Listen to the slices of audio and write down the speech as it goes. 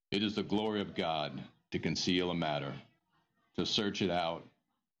It is the glory of God to conceal a matter. To search it out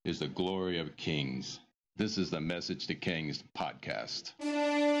is the glory of kings. This is the Message to Kings podcast.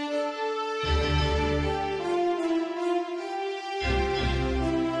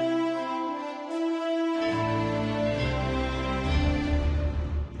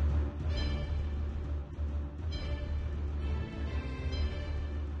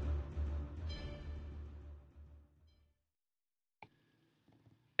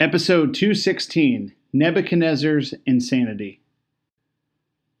 Episode 216, Nebuchadnezzar's Insanity.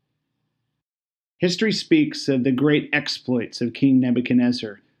 History speaks of the great exploits of King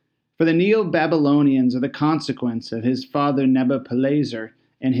Nebuchadnezzar, for the Neo-Babylonians are the consequence of his father Nabopolassar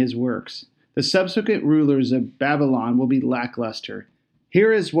and his works. The subsequent rulers of Babylon will be lackluster.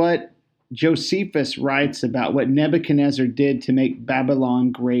 Here is what Josephus writes about what Nebuchadnezzar did to make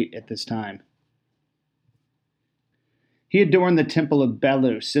Babylon great at this time. He adorned the temple of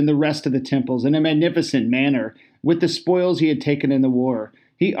Belus and the rest of the temples in a magnificent manner with the spoils he had taken in the war.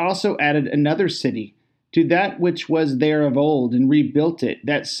 He also added another city to that which was there of old and rebuilt it,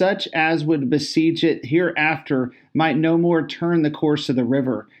 that such as would besiege it hereafter might no more turn the course of the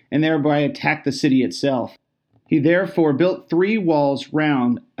river and thereby attack the city itself. He therefore built 3 walls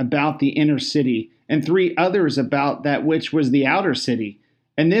round about the inner city and 3 others about that which was the outer city.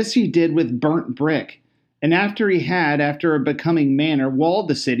 And this he did with burnt brick. And after he had, after a becoming manner, walled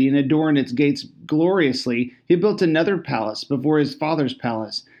the city and adorned its gates gloriously, he built another palace before his father's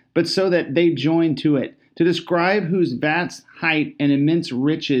palace, but so that they joined to it. To describe whose vast height and immense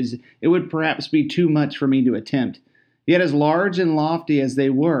riches it would perhaps be too much for me to attempt. Yet as large and lofty as they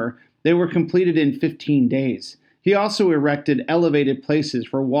were completed in 15 days. He also erected elevated places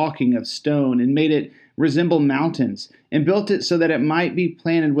for walking of stone and made it resemble mountains, and built it so that it might be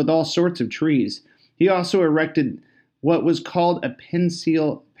planted with all sorts of trees. He also erected what was called a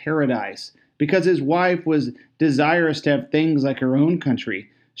pensile paradise, because his wife was desirous to have things like her own country,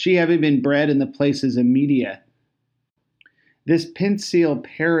 she having been bred in the places of Media. This pensile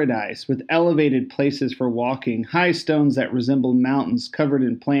paradise, with elevated places for walking, high stones that resembled mountains covered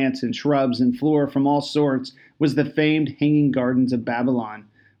in plants and shrubs and flora from all sorts, was the famed hanging gardens of Babylon,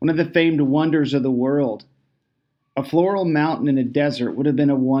 one of the famed wonders of the world. A floral mountain in a desert would have been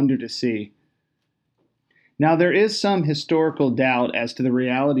a wonder to see. Now, there is some historical doubt as to the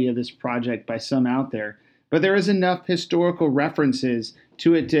reality of this project by some out there, but there is enough historical references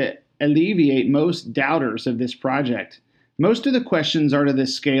to it to alleviate most doubters of this project. Most of the questions are to the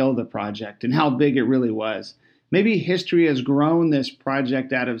scale of the project and how big it really was. Maybe history has grown this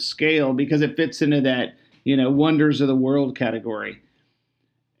project out of scale because it fits into that, wonders of the world category.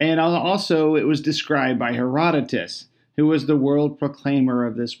 And also, it was described by Herodotus, who was the world proclaimer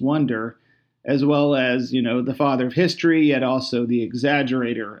of this wonder, as well as, the father of history, yet also the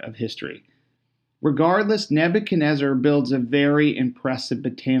exaggerator of history. Regardless, Nebuchadnezzar builds a very impressive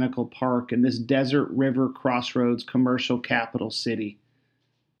botanical park in this desert river crossroads commercial capital city.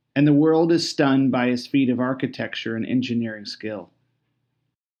 And the world is stunned by his feat of architecture and engineering skill.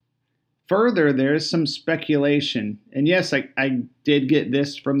 Further, there is some speculation, and yes, I did get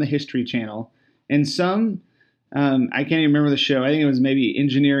this from the History Channel, and some I can't even remember the show. I think it was maybe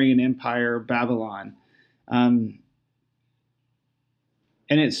Engineering and Empire Babylon. And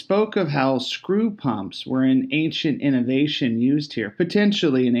it spoke of how screw pumps were an ancient innovation used here,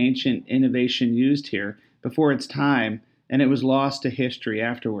 potentially an ancient innovation used here before its time, and it was lost to history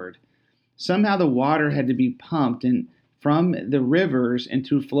afterward. Somehow the water had to be pumped from the rivers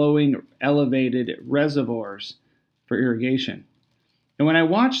into flowing elevated reservoirs for irrigation. And when I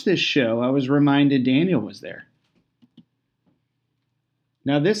watched this show, I was reminded Daniel was there.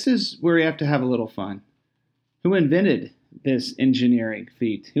 Now, this is where you have to have a little fun. Who invented this engineering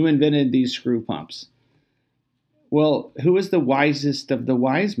feat? Who invented these screw pumps? Well, who was the wisest of the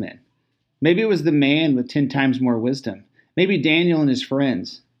wise men? Maybe it was the man with 10 times more wisdom. Maybe Daniel and his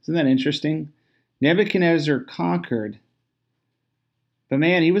friends. Isn't that interesting? Nebuchadnezzar conquered. But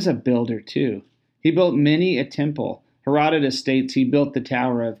man, he was a builder too. He built many a temple. Herodotus states he built the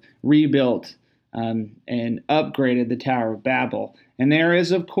Tower of, rebuilt and upgraded the Tower of Babel. And there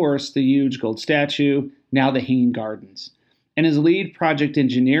is, of course, the huge gold statue, now the Hanging Gardens. And his lead project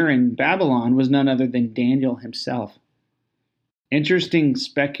engineer in Babylon was none other than Daniel himself. Interesting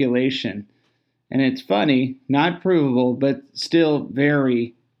speculation. And it's funny, not provable, but still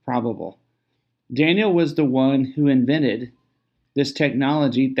very probable. Daniel was the one who invented this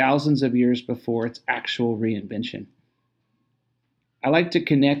technology thousands of years before its actual reinvention. I like to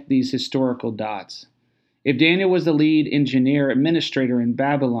connect these historical dots. If Daniel was the lead engineer administrator in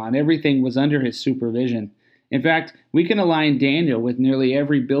Babylon, everything was under his supervision. In fact, we can align Daniel with nearly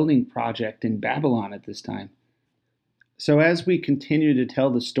every building project in Babylon at this time. So as we continue to tell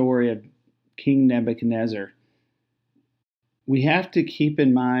the story of King Nebuchadnezzar, we have to keep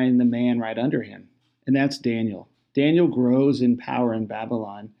in mind the man right under him, and that's Daniel. Daniel grows in power in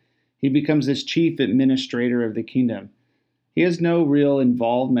Babylon. He becomes this chief administrator of the kingdom. He has no real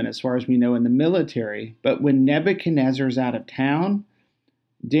involvement, as far as we know, in the military, but when Nebuchadnezzar's out of town,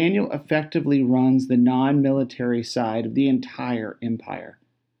 Daniel effectively runs the non-military side of the entire empire.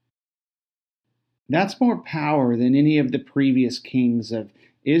 That's more power than any of the previous kings of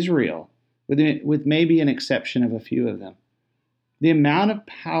Israel, with maybe an exception of a few of them. The amount of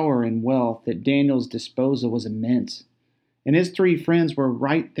power and wealth at Daniel's disposal was immense, and his three friends were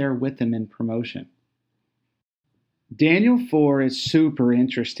right there with him in promotion. Daniel 4 is super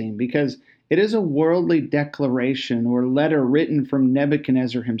interesting because it is a worldly declaration or letter written from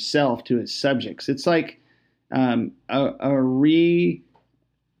Nebuchadnezzar himself to his subjects. It's like a rewrite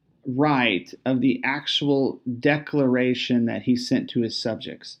of the actual declaration that he sent to his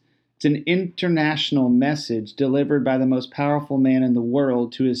subjects. It's an international message delivered by the most powerful man in the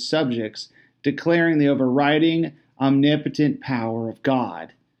world to his subjects, declaring the overriding, omnipotent power of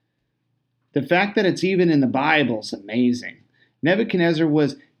God. The fact that it's even in the Bible is amazing. Nebuchadnezzar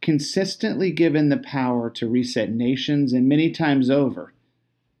was consistently given the power to reset nations and many times over.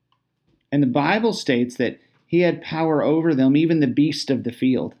 And the Bible states that he had power over them, even the beast of the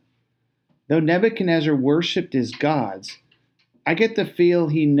field. Though Nebuchadnezzar worshipped his gods, I get the feel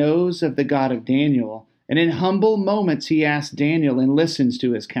he knows of the God of Daniel, and in humble moments he asks Daniel and listens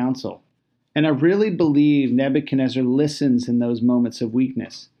to his counsel. And I really believe Nebuchadnezzar listens in those moments of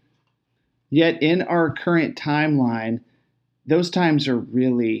weakness. Yet in our current timeline, those times are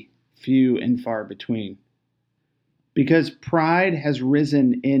really few and far between. Because pride has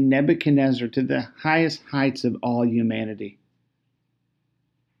risen in Nebuchadnezzar to the highest heights of all humanity.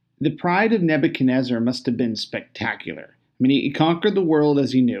 The pride of Nebuchadnezzar must have been spectacular. He conquered the world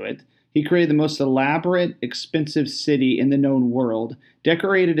as he knew it. He created the most elaborate, expensive city in the known world,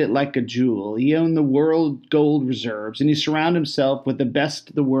 decorated it like a jewel. He owned the world gold reserves, and he surrounded himself with the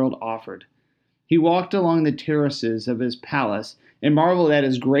best the world offered. He walked along the terraces of his palace and marveled at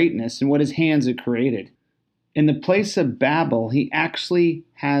his greatness and what his hands had created. In the place of Babel, he actually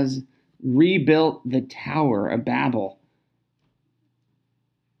has rebuilt the Tower of Babel.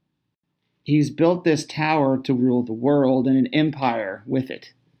 He's built this tower to rule the world and an empire with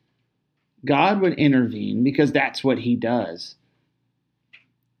it. God would intervene because that's what he does.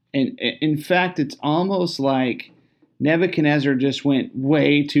 And in fact, it's almost like Nebuchadnezzar just went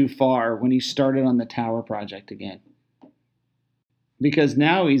way too far when he started on the tower project again. Because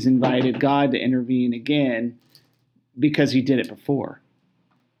now he's invited God to intervene again because he did it before.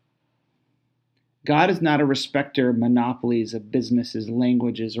 God is not a respecter of monopolies of businesses,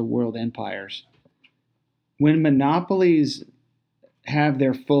 languages, or world empires. When monopolies have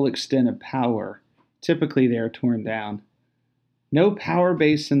their full extent of power, typically they are torn down. No power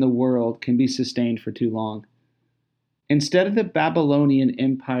base in the world can be sustained for too long. Instead of the Babylonian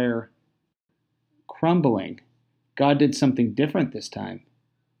Empire crumbling, God did something different this time.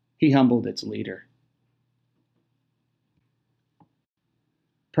 He humbled its leader.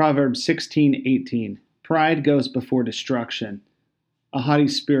 Proverbs 16:18. Pride goes before destruction, a haughty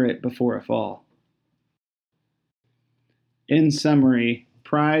spirit before a fall. In summary,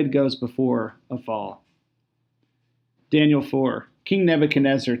 pride goes before a fall. Daniel 4. King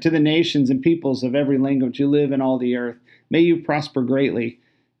Nebuchadnezzar, to the nations and peoples of every language who live in all the earth, may you prosper greatly.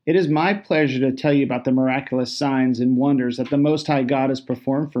 It is my pleasure to tell you about the miraculous signs and wonders that the Most High God has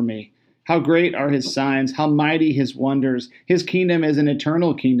performed for me. How great are his signs, how mighty his wonders. His kingdom is an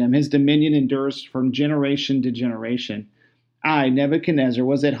eternal kingdom. His dominion endures from generation to generation. I, Nebuchadnezzar,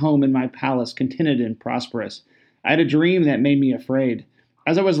 was at home in my palace, contented and prosperous. I had a dream that made me afraid.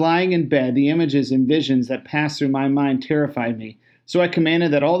 As I was lying in bed, the images and visions that passed through my mind terrified me. So I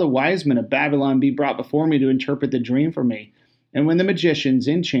commanded that all the wise men of Babylon be brought before me to interpret the dream for me. And when the magicians,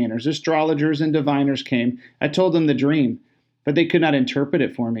 enchanters, astrologers, and diviners came, I told them the dream, but they could not interpret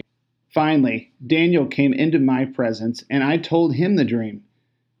it for me. Finally, Daniel came into my presence, and I told him the dream.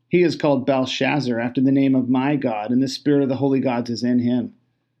 He is called Belshazzar, after the name of my God, and the spirit of the holy gods is in him.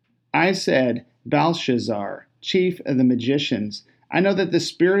 I said, Belshazzar, chief of the magicians, I know that the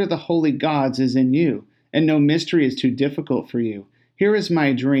spirit of the holy gods is in you, and no mystery is too difficult for you. Here is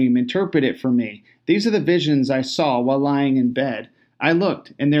my dream. Interpret it for me. These are the visions I saw while lying in bed. I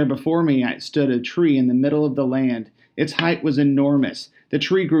looked, and there before me stood a tree in the middle of the land. Its height was enormous. The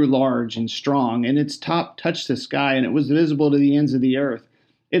tree grew large and strong, and its top touched the sky, and it was visible to the ends of the earth.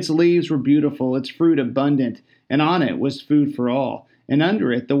 Its leaves were beautiful, its fruit abundant, and on it was food for all. And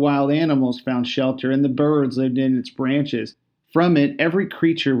under it the wild animals found shelter, and the birds lived in its branches. From it every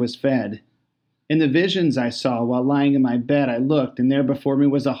creature was fed. In the visions I saw while lying in my bed, I looked, and there before me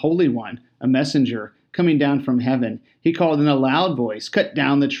was a Holy One, a messenger, coming down from heaven. He called in a loud voice, "Cut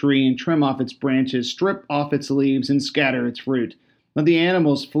down the tree and trim off its branches, strip off its leaves and scatter its fruit. Let the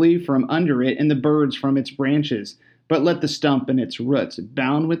animals flee from under it and the birds from its branches. But let the stump and its roots,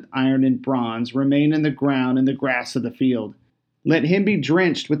 bound with iron and bronze, remain in the ground and the grass of the field. Let him be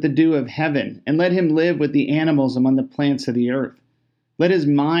drenched with the dew of heaven, and let him live with the animals among the plants of the earth. Let his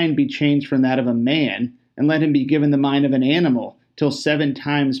mind be changed from that of a man, and let him be given the mind of an animal, till 7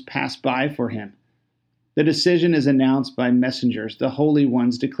 times pass by for him." The decision is announced by messengers. The holy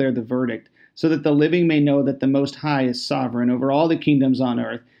ones declare the verdict, so that the living may know that the Most High is sovereign over all the kingdoms on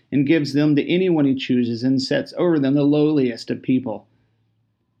earth, and gives them to anyone he chooses, and sets over them the lowliest of people.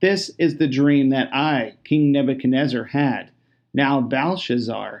 This is the dream that I, King Nebuchadnezzar, had. Now,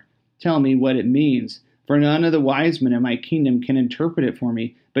 Belshazzar, tell me what it means, for none of the wise men in my kingdom can interpret it for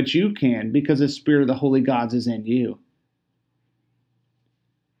me, but you can, because the spirit of the holy gods is in you.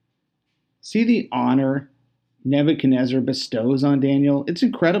 See the honor Nebuchadnezzar bestows on Daniel? It's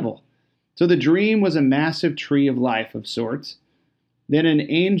incredible. So the dream was a massive tree of life of sorts. Then an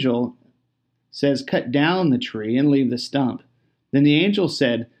angel says, "Cut down the tree and leave the stump." Then the angel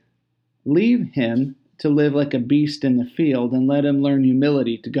said, "Leave him to live like a beast in the field, and let him learn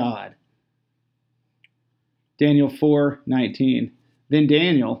humility to God." Daniel 4:19. Then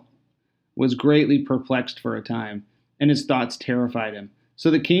Daniel was greatly perplexed for a time, and his thoughts terrified him.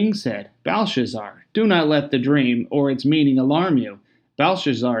 So the king said, "Belshazzar, do not let the dream or its meaning alarm you."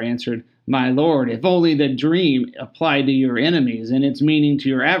 Belshazzar answered, "My lord, if only the dream applied to your enemies and its meaning to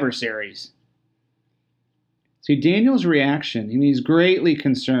your adversaries." See, Daniel's reaction, he's greatly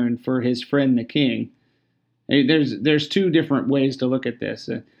concerned for his friend the king. There's 2 different ways to look at this.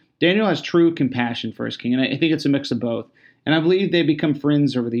 Daniel has true compassion for his king, and I think it's a mix of both. And I believe they become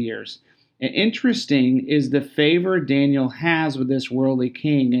friends over the years. And interesting is the favor Daniel has with this worldly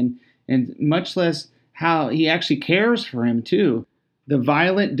king, and much less how he actually cares for him too. The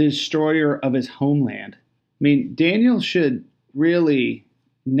violent destroyer of his homeland. Daniel should really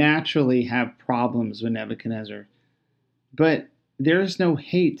naturally have problems with Nebuchadnezzar. But there's no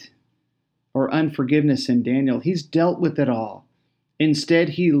hate or unforgiveness in Daniel. He's dealt with it all. Instead,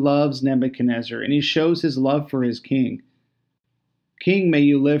 he loves Nebuchadnezzar, and he shows his love for his king. "King, may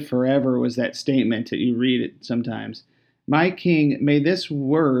you live forever," was that statement that you read it sometimes. "My king, may this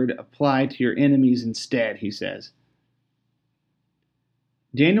word apply to your enemies instead," he says.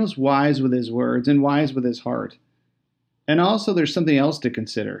 Daniel's wise with his words and wise with his heart. And also there's something else to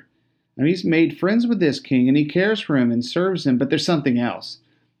consider. He's made friends with this king, and he cares for him and serves him, but there's something else.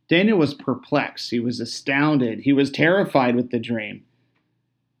 Daniel was perplexed. He was astounded. He was terrified with the dream.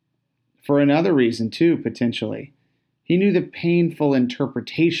 For another reason, too, potentially. He knew the painful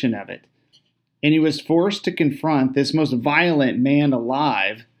interpretation of it. And he was forced to confront this most violent man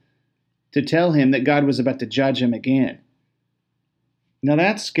alive to tell him that God was about to judge him again. Now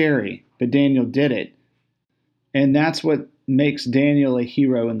that's scary, but Daniel did it. And that's what makes Daniel a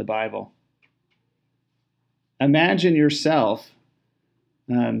hero in the Bible. Imagine yourself,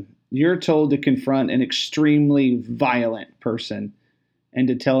 you're told to confront an extremely violent person and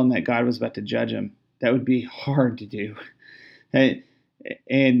to tell him that God was about to judge him. That would be hard to do.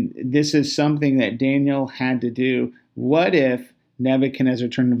 And this is something that Daniel had to do. What if Nebuchadnezzar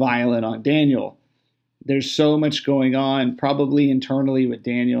turned violent on Daniel? There's so much going on, probably internally with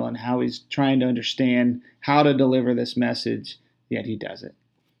Daniel, and how he's trying to understand how to deliver this message, yet he does it.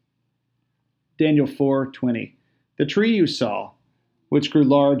 Daniel 4:20. The tree you saw, which grew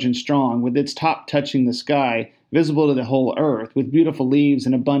large and strong, with its top touching the sky, visible to the whole earth, with beautiful leaves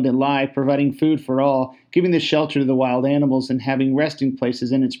and abundant life, providing food for all, giving the shelter to the wild animals, and having resting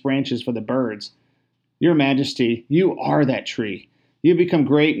places in its branches for the birds. Your Majesty, you are that tree. You have become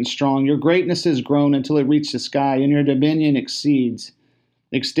great and strong. Your greatness has grown until it reached the sky, and your dominion extends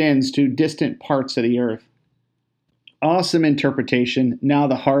to distant parts of the earth. Awesome interpretation. Now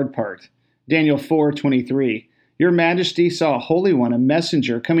the hard part. Daniel 4:23. Your Majesty saw a holy one, a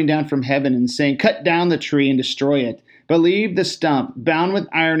messenger, coming down from heaven and saying, "Cut down the tree and destroy it, but leave the stump, bound with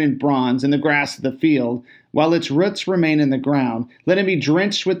iron and bronze, in the grass of the field, while its roots remain in the ground. Let him be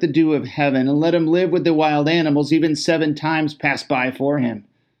drenched with the dew of heaven, and let him live with the wild animals, even 7 times pass by for him."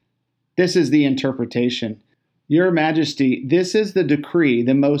 This is the interpretation. Your Majesty, this is the decree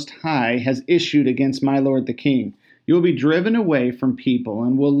the Most High has issued against my lord the king. You will be driven away from people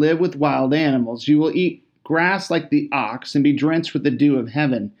and will live with wild animals. You will eat grass like the ox and be drenched with the dew of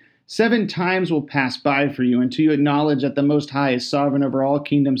heaven. 7 times will pass by for you until you acknowledge that the Most High is sovereign over all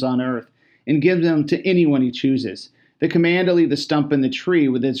kingdoms on earth and gives them to anyone he chooses. The command to leave the stump in the tree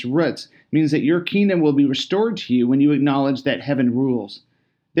with its roots means that your kingdom will be restored to you when you acknowledge that heaven rules.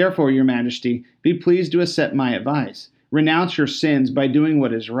 Therefore, your majesty, be pleased to accept my advice. Renounce your sins by doing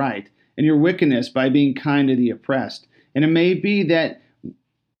what is right, and your wickedness by being kind to the oppressed. And it may be that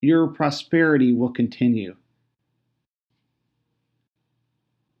your prosperity will continue.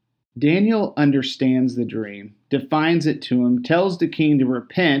 Daniel understands the dream, defines it to him, tells the king to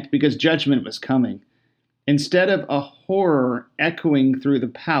repent because judgment was coming. Instead of a horror echoing through the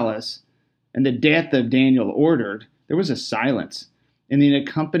palace and the death of Daniel ordered, there was a silence and the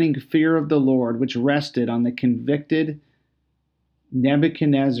accompanying fear of the Lord, which rested on the convicted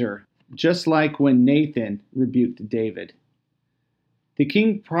Nebuchadnezzar, just like when Nathan rebuked David. The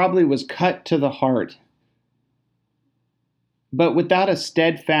king probably was cut to the heart, but without a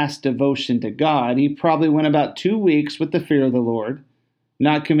steadfast devotion to God, he probably went about 2 weeks with the fear of the Lord,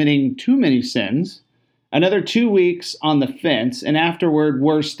 not committing too many sins, another 2 weeks on the fence, and afterward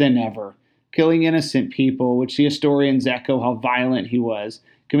worse than ever, killing innocent people, which the historians echo how violent he was,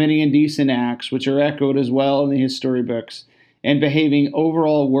 committing indecent acts, which are echoed as well in the history books, and behaving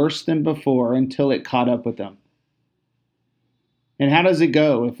overall worse than before until it caught up with him. And how does it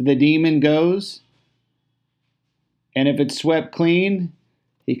go? If the demon goes, and if it's swept clean,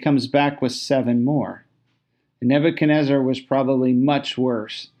 he comes back with 7 more. And Nebuchadnezzar was probably much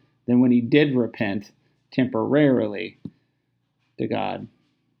worse than when he did repent temporarily to God.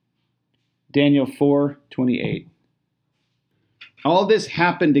 Daniel 4:28. All this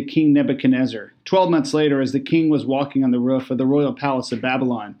happened to King Nebuchadnezzar 12 months later as the king was walking on the roof of the royal palace of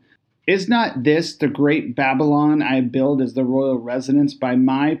Babylon. Is not this the great Babylon I build as the royal residence by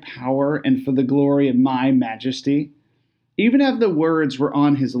my power and for the glory of my majesty? Even as the words were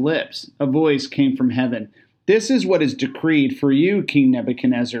on his lips, a voice came from heaven. This is what is decreed for you, King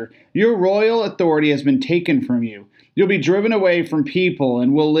Nebuchadnezzar. Your royal authority has been taken from you. You'll be driven away from people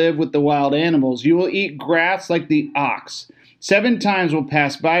and will live with the wild animals. You will eat grass like the ox. 7 times will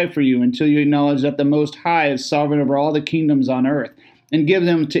pass by for you until you acknowledge that the Most High is sovereign over all the kingdoms on earth and give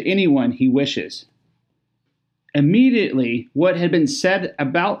them to anyone he wishes. Immediately, what had been said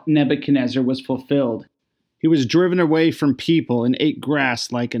about Nebuchadnezzar was fulfilled. He was driven away from people and ate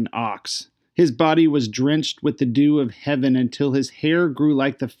grass like an ox. His body was drenched with the dew of heaven until his hair grew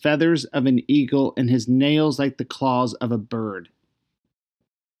like the feathers of an eagle and his nails like the claws of a bird.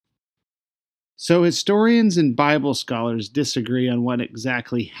 So historians and Bible scholars disagree on what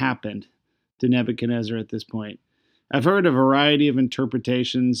exactly happened to Nebuchadnezzar at this point. I've heard a variety of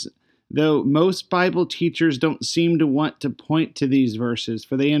interpretations, though most Bible teachers don't seem to want to point to these verses,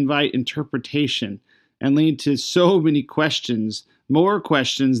 for they invite interpretation and lead to so many questions, more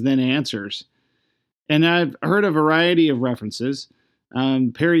questions than answers. And I've heard a variety of references.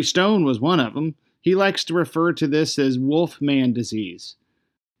 Perry Stone was one of them. He likes to refer to this as Wolfman disease.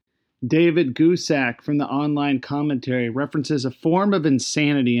 David Gusak from the online commentary references a form of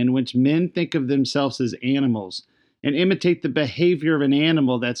insanity in which men think of themselves as animals and imitate the behavior of an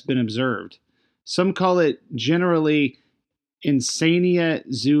animal that's been observed. Some call it generally insania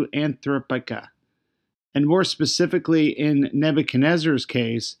zoanthropica, and more specifically in Nebuchadnezzar's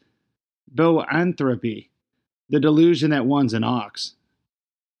case, boanthropy, the delusion that one's an ox.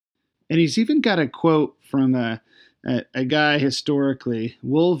 And he's even got a quote from a guy historically,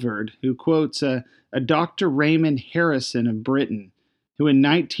 Woolvard, who quotes a Dr. Raymond Harrison of Britain, who in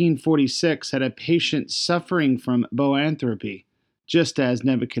 1946 had a patient suffering from boanthropy, just as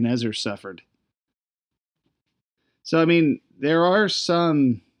Nebuchadnezzar suffered. So, I mean, there are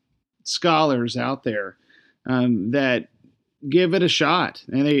some scholars out there that give it a shot,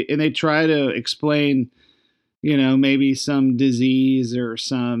 and they try to explain, maybe some disease or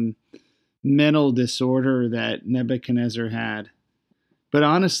some mental disorder that Nebuchadnezzar had. But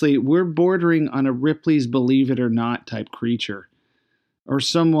honestly, we're bordering on a Ripley's Believe It or Not type creature, or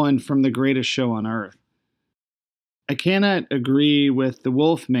someone from the greatest show on earth. I cannot agree with the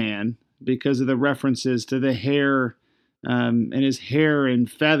Wolfman because of the references to the hair and his hair and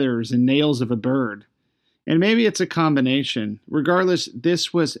feathers and nails of a bird. And maybe it's a combination. Regardless,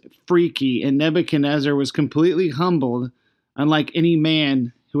 this was freaky, and Nebuchadnezzar was completely humbled, unlike any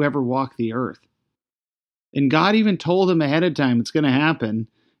man who ever walked the earth. And God even told him ahead of time it's going to happen.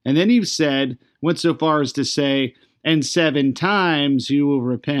 And then he went so far as to say, and 7 times you will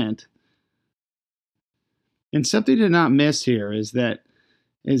repent. And something to not miss here is that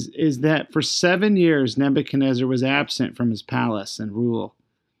for 7 years Nebuchadnezzar was absent from his palace and rule.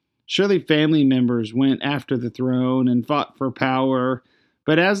 Surely family members went after the throne and fought for power,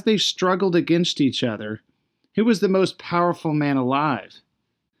 but as they struggled against each other, who was the most powerful man alive?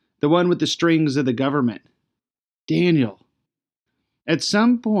 The one with the strings of the government. Daniel. At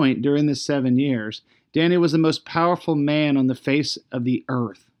some point during the 7 years, Daniel was the most powerful man on the face of the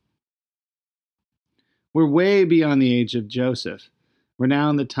earth. We're way beyond the age of Joseph. We're now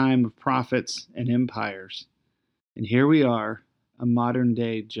in the time of prophets and empires. And here we are, a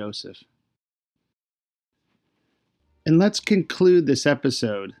modern-day Joseph. And let's conclude this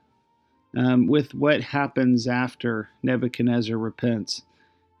episode with what happens after Nebuchadnezzar repents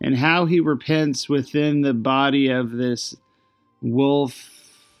and how he repents within the body of this wolf,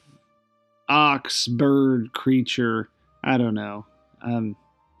 ox, bird creature. I don't know. I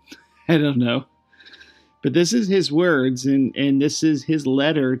don't know. But this is his words, and this is his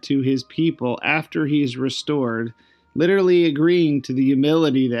letter to his people after he's restored, literally agreeing to the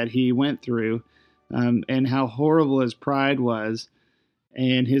humility that he went through, and how horrible his pride was,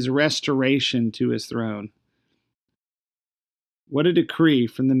 and his restoration to his throne. What a decree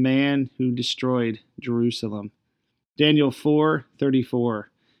from the man who destroyed Jerusalem. Daniel 4:34.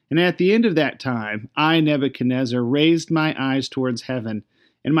 And at the end of that time, I, Nebuchadnezzar, raised my eyes towards heaven,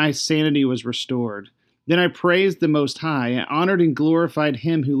 and my sanity was restored. Then I praised the Most High, and honored and glorified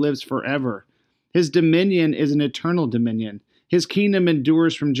him who lives forever. His dominion is an eternal dominion. His kingdom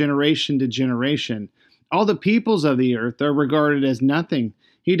endures from generation to generation. All the peoples of the earth are regarded as nothing.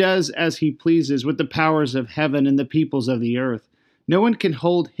 He does as he pleases with the powers of heaven and the peoples of the earth. No one can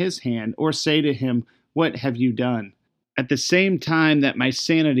hold his hand or say to him, "What have you done?" At the same time that my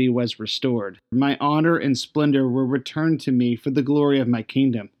sanity was restored, my honor and splendor were returned to me for the glory of my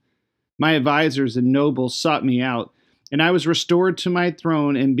kingdom. My advisors and nobles sought me out, and I was restored to my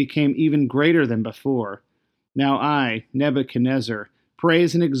throne and became even greater than before. Now I, Nebuchadnezzar,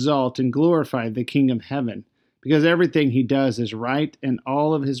 praise and exalt and glorify the King of heaven, because everything he does is right and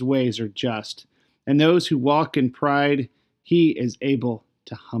all of his ways are just, and those who walk in pride he is able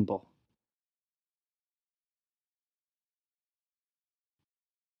to humble.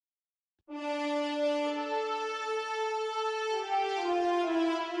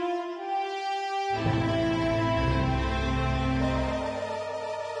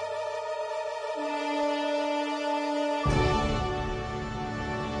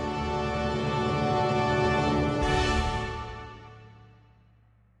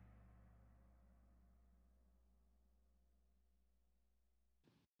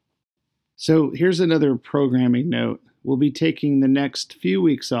 So here's another programming note. We'll be taking the next few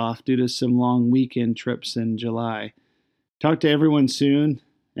weeks off due to some long weekend trips in July. Talk to everyone soon,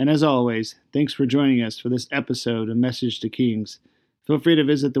 and as always, thanks for joining us for this episode of Message to Kings. Feel free to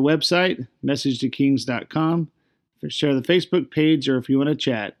visit the website, messagetokings.com, share the Facebook page, or if you want to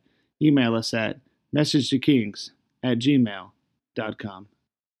chat, email us at messagetokings@gmail.com.